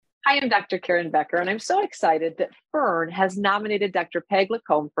Hi, I'm Dr. Karen Becker, and I'm so excited that Fern has nominated Dr. Peg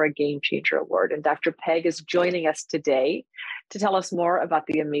LaCombe for a Game Changer Award. And Dr. Peg is joining us today to tell us more about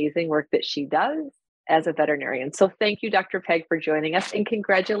the amazing work that she does as a veterinarian. So thank you, Dr. Peg, for joining us, and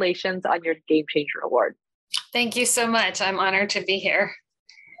congratulations on your Game Changer Award. Thank you so much. I'm honored to be here.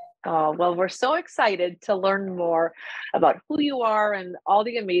 Oh, well, we're so excited to learn more about who you are and all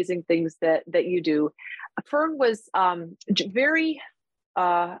the amazing things that you do. Fern was very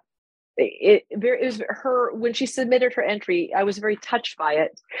it was her when she submitted her entry. I was very touched by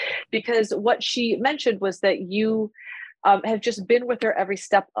it because what she mentioned was that you have just been with her every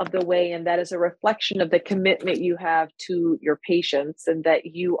step of the way, and that is a reflection of the commitment you have to your patients, and that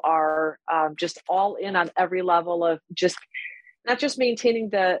you are just all in on every level of just not just maintaining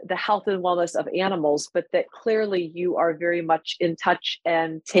the health and wellness of animals, but that clearly you are very much in touch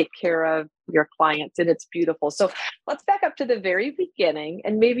and take care of your clients, and it's beautiful. So let's back up to the very beginning,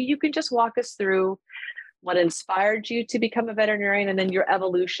 and maybe you can just walk us through what inspired you to become a veterinarian and then your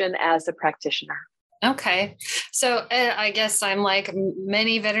evolution as a practitioner. Okay. So I guess I'm like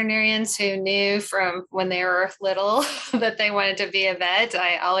many veterinarians who knew from when they were little that they wanted to be a vet.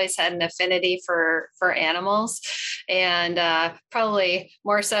 I always had an affinity for animals, and probably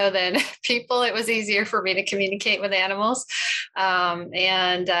more so than people, it was easier for me to communicate with animals.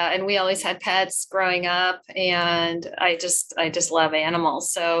 And we always had pets growing up, and I just love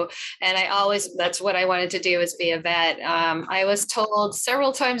animals. So, and that's what I wanted to do, is be a vet. I was told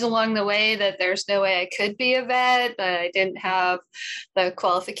several times along the way that there's no way I could be a vet, that I didn't have the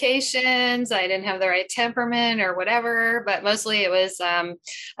qualifications, I didn't have the right temperament or whatever. But mostly it was, I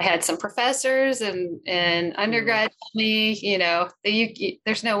had some professors and undergrad told me,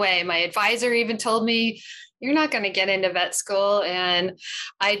 there's no way. My advisor even told me, you're not going to get into vet school. And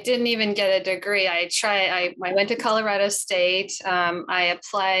I didn't even get a degree. I went to Colorado State. I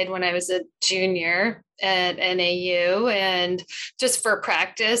applied when I was a junior at NAU, and just for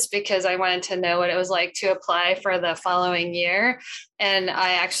practice, because I wanted to know what it was like to apply for the following year. And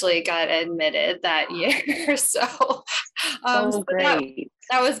I actually got admitted that year. So Great.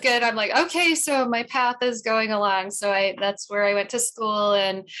 That was good. I'm like, okay, so my path is going along. So that's where I went to school,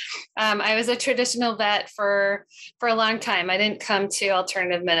 and I was a traditional vet for a long time. I didn't come to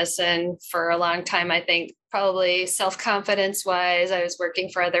alternative medicine for a long time. I think probably self-confidence wise, I was working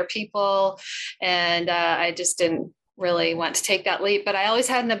for other people, and I just didn't really want to take that leap. But I always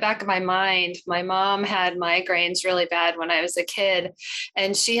had in the back of my mind, my mom had migraines really bad when I was a kid,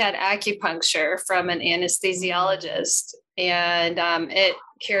 and she had acupuncture from an anesthesiologist, and it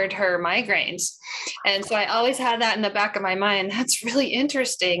cured her migraines. And so I always had that in the back of my mind. That's really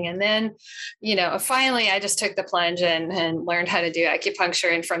interesting. And then, finally I just took the plunge and learned how to do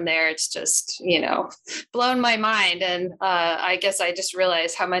acupuncture. And from there, it's just, blown my mind. And I guess I just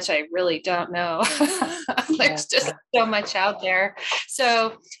realized how much I really don't know. There's just so much out there.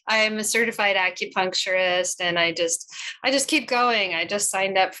 So I'm a certified acupuncturist, and I just keep going. I just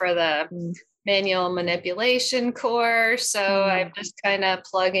signed up for the manual manipulation course. So I'm just kind of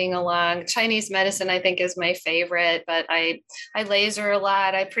plugging along. Chinese medicine, I think, is my favorite, but I laser a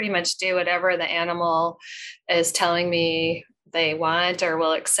lot. I pretty much do whatever the animal is telling me they want or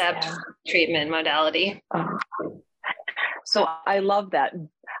will accept treatment modality. So I love that.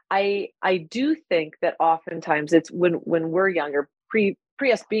 I do think that oftentimes it's when we're younger, pre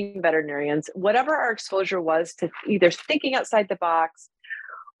us being veterinarians, whatever our exposure was to either thinking outside the box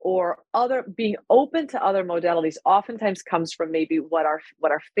or being open to other modalities, oftentimes comes from maybe what our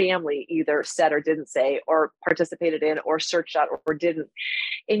family either said or didn't say, or participated in, or searched out, or didn't.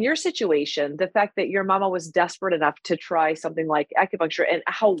 In your situation, the fact that your mama was desperate enough to try something like acupuncture, and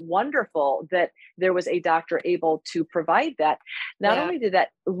how wonderful that there was a doctor able to provide that. Not only did that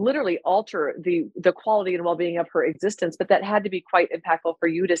literally alter the quality and well-being of her existence, but that had to be quite impactful for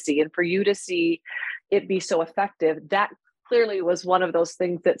you to see, and for you to see it be so effective. That clearly was one of those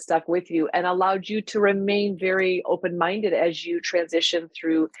things that stuck with you and allowed you to remain very open-minded as you transition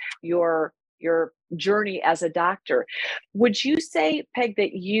through your journey as a doctor. Would you say, Peg,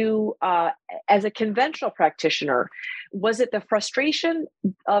 that you, as a conventional practitioner, was it the frustration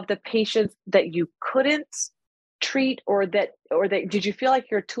of the patients that you couldn't treat, or that did you feel like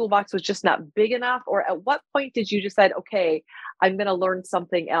your toolbox was just not big enough? Or at what point did you decide, okay, I'm going to learn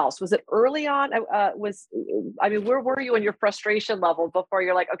something else? Was it early on? Where were you in your frustration level before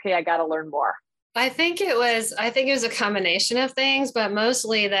you're like, okay, I got to learn more? I think it was a combination of things, but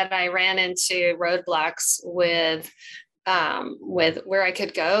mostly that I ran into roadblocks with where I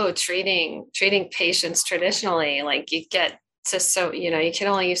could go treating patients traditionally. Like, you get to, so, you can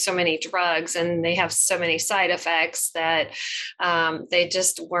only use so many drugs and they have so many side effects that they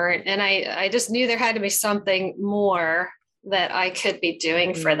just weren't. And I just knew there had to be something more that I could be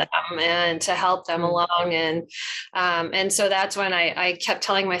doing for them and to help them along. And so that's when I kept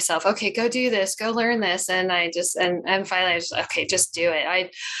telling myself, okay, go do this, go learn this. And and finally I was okay, just do it. I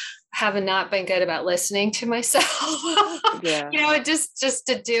have not been good about listening to myself, just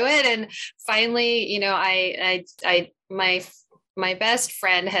to do it. And finally, my best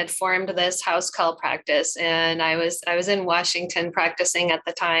friend had formed this house call practice, and I was in Washington practicing at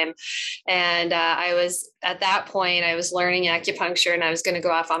the time. And I was, at that point, I was learning acupuncture and I was going to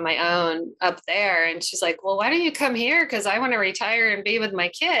go off on my own up there. And she's like, well, why don't you come here? Cause I want to retire and be with my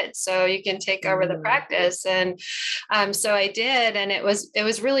kids so you can take over the practice. And so I did, and it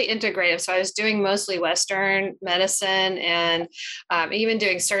was really integrative. So I was doing mostly Western medicine and even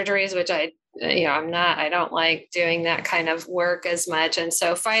doing surgeries, which I don't like doing that kind of work as much. And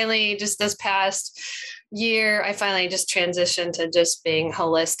so finally, just this past year, I finally just transitioned to just being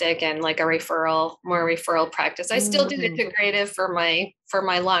holistic and like more referral practice. I still do integrative for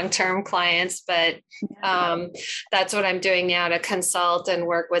my long-term clients, but that's what I'm doing now, to consult and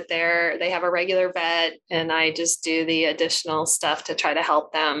work with they have a regular vet, and I just do the additional stuff to try to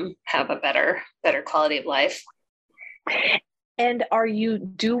help them have a better quality of life. And are you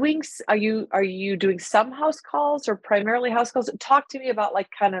doing some house calls or primarily house calls? Talk to me about like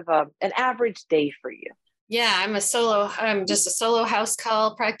kind of an average day for you. Yeah, I'm just a solo house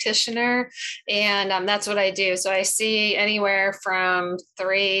call practitioner, and that's what I do. So I see anywhere from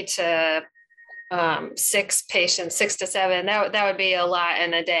 3 to 6 patients, 6 to 7. That would be a lot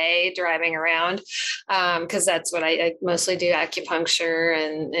in a day driving around, because that's what I mostly do: acupuncture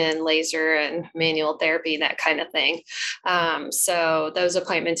and laser and manual therapy, that kind of thing. So those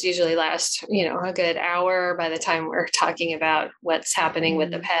appointments usually last, a good hour by the time we're talking about what's happening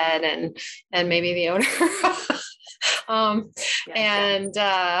with the pet and maybe the owner.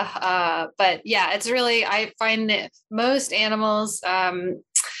 But yeah, it's really, I find that most animals,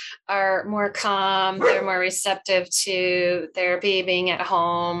 are more calm, they're more receptive to therapy, being at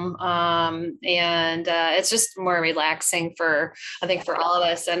home. And it's just more relaxing I think for all of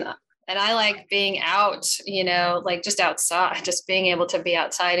us. And I like being out, like just outside, just being able to be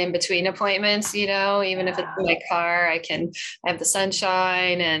outside in between appointments, even if it's in my car, I have the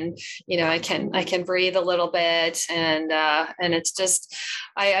sunshine and, I can breathe a little bit. And it's just,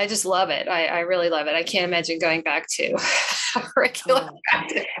 I just love it. I really love it. I can't imagine going back to regular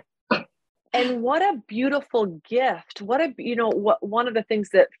practice. And what a beautiful gift. One of the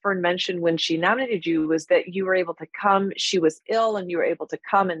things that Fern mentioned when she nominated you was that you were able to come, she was ill, and you were able to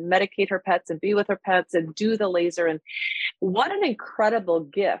come and medicate her pets and be with her pets and do the laser. And what an incredible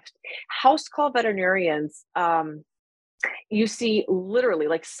gift. House call veterinarians, you see literally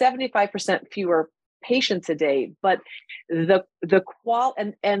like 75% fewer patients a day, but the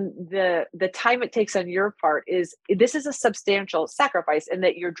time it takes on your part this is a substantial sacrifice, in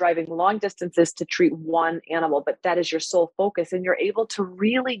that you're driving long distances to treat one animal, but that is your sole focus, and you're able to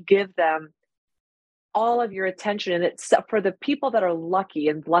really give them all of your attention. And it's for the people that are lucky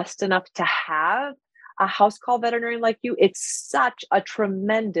and blessed enough to have a house call veterinarian like you, it's such a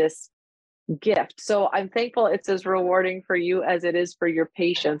tremendous gift. So I'm thankful it's as rewarding for you as it is for your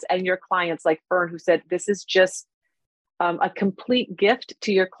patients and your clients, like Fern, who said this is just a complete gift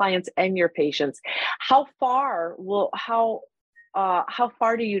to your clients and your patients. How far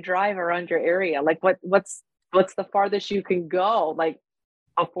do you drive around your area? Like what's the farthest you can go, like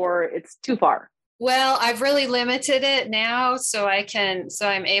before it's too far? Well, I've really limited it now, so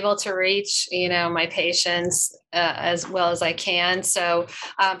I'm able to reach, my patients as well as I can. So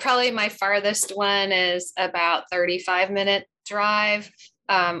probably my farthest one is about 35-minute drive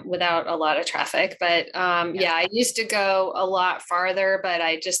without a lot of traffic. But I used to go a lot farther, but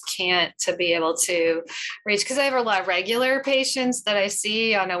I just can't to be able to reach, because I have a lot of regular patients that I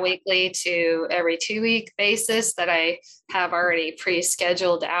see on a weekly to every 2-week basis that I have already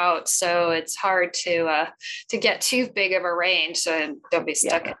pre-scheduled out. So it's hard to get too big of a range, so don't be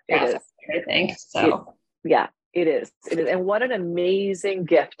stuck in traffic or anything. So It is. And what an amazing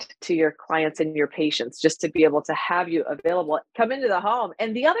gift to your clients and your patients, just to be able to have you available, come into the home.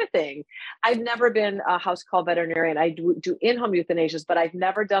 And the other thing, I've never been a house call veterinarian. I do in-home euthanasias, but I've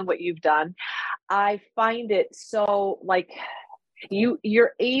never done what you've done. I find it so like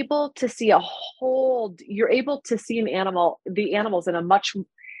you're able to see you're able to see the animals in a much,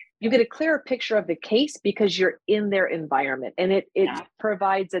 you get a clearer picture of the case because you're in their environment, and it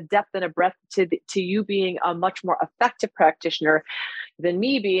provides a depth and a breadth to you being a much more effective practitioner. than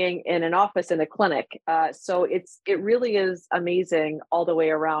me being in an office in a clinic. So it really is amazing all the way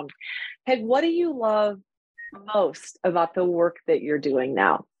around. Peg, what do you love most about the work that you're doing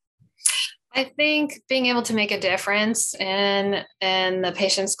now? I think being able to make a difference in the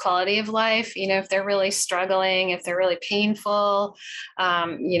patient's quality of life, if they're really struggling, if they're really painful,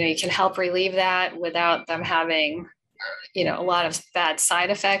 you can help relieve that without them having, a lot of bad side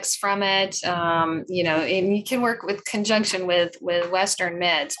effects from it. And you can work with conjunction with Western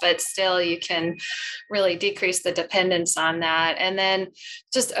meds, but still you can really decrease the dependence on that. And then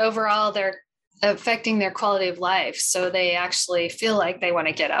just overall, they're affecting their quality of life. So they actually feel like they want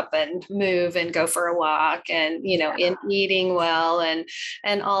to get up and move and go for a walk and, in eating well and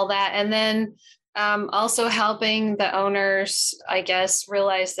all that. And then also helping the owners, I guess,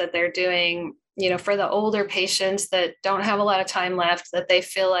 realize that they're doing, for the older patients that don't have a lot of time left, that they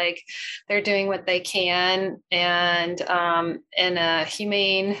feel like they're doing what they can and in a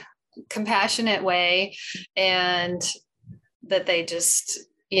humane, compassionate way, and that they just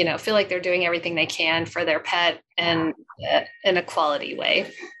feel like they're doing everything they can for their pet and in a quality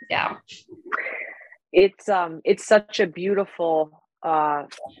way. Yeah. It's such a beautiful,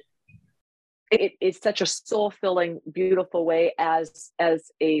 it's such a soul-filling, beautiful way as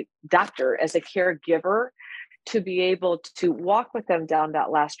a doctor, as a caregiver, to be able to walk with them down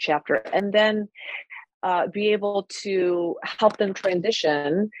that last chapter and then be able to help them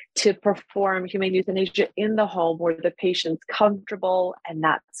transition to perform humane euthanasia in the home where the patient's comfortable and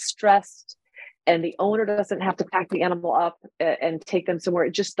not stressed, and the owner doesn't have to pack the animal up and take them somewhere.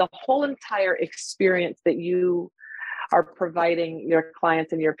 Just the whole entire experience that you are providing your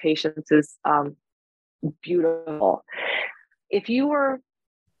clients and your patients is beautiful. If you were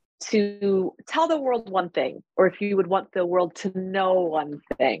to tell the world one thing, or if you would want the world to know one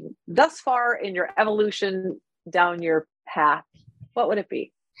thing thus far in your evolution down your path, what would it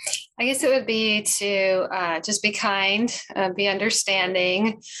be? I guess it would be to just be kind, be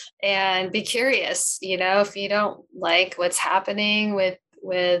understanding, and be curious. If you don't like what's happening with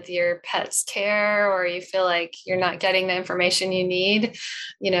your pet's care, or you feel like you're not getting the information you need,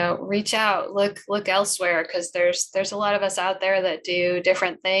 reach out, look elsewhere, because there's a lot of us out there that do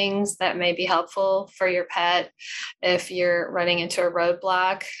different things that may be helpful for your pet. If you're running into a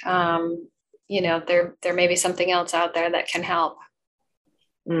roadblock, there may be something else out there that can help.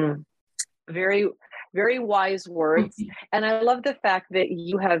 Very, very wise words. And I love the fact that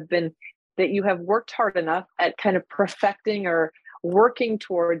you have worked hard enough at kind of perfecting or working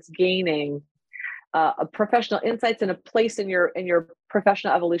towards gaining a professional insights and a place in your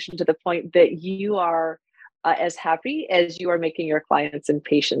professional evolution to the point that you are as happy as you are making your clients and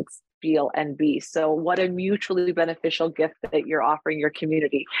patients feel and be. So what a mutually beneficial gift that you're offering your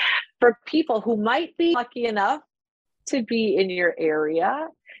community. For people who might be lucky enough to be in your area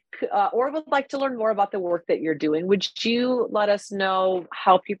or would like to learn more about the work that you're doing, would you let us know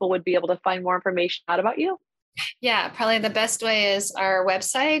how people would be able to find more information out about you? Yeah, probably the best way is our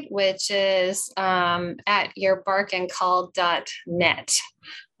website, which is at yourbarkandcall.net.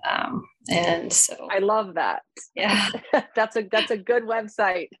 And so I love that. Yeah. That's a good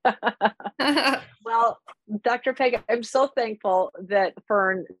website. Well, Dr. Pegg, I'm so thankful that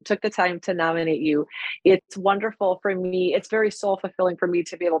Fern took the time to nominate you. It's wonderful for me. It's very soul fulfilling for me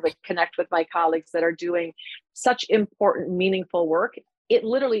to be able to connect with my colleagues that are doing such important, meaningful work. It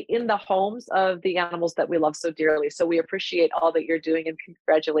literally in the homes of the animals that we love so dearly. So we appreciate all that you're doing, and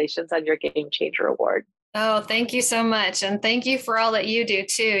congratulations on your Game Changer Award. Oh, thank you so much. And thank you for all that you do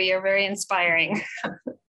too. You're very inspiring.